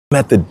I'm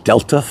at the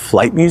Delta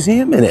Flight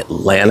Museum in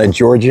Atlanta,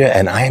 Georgia,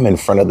 and I am in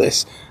front of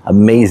this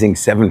amazing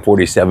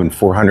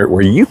 747-400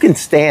 where you can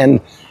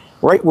stand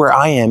right where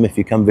I am if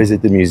you come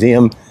visit the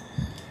museum.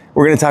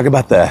 We're going to talk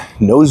about the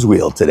nose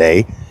wheel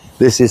today.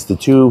 This is the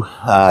two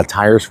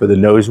tires for the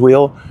nose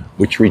wheel,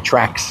 which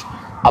retracts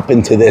up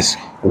into this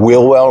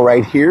wheel well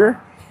right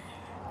here.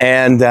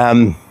 And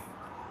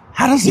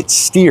how does it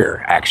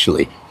steer,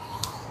 actually?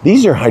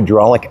 These are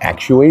hydraulic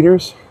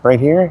actuators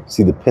right here.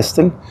 See the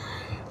piston?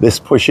 This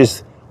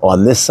pushes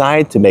on this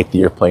side to make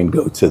the airplane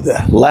go to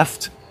the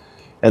left.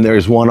 And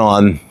there's one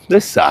on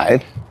this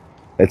side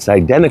that's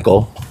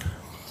identical.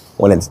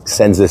 When it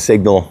sends a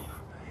signal,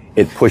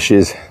 it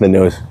pushes the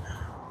nose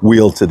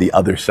wheel to the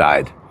other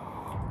side.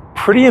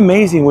 Pretty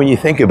amazing when you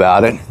think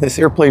about it. This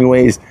airplane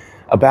weighs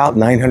about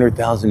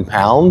 900,000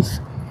 pounds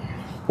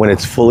when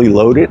it's fully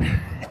loaded.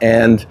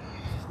 And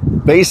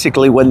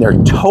basically when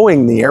they're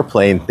towing the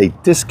airplane, they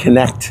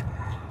disconnect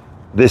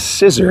this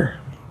scissor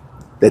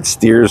that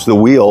steers the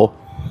wheel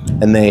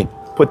and they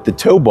put the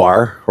tow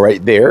bar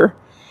right there,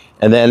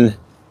 and then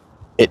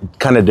it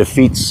kind of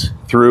defeats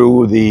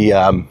through the,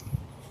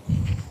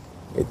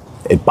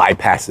 it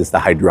bypasses the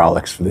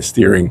hydraulics for the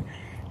steering,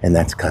 and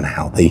that's kind of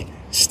how they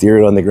steer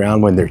it on the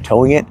ground when they're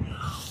towing it,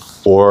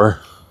 or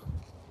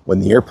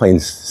when the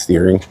airplane's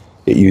steering,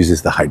 it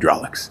uses the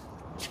hydraulics.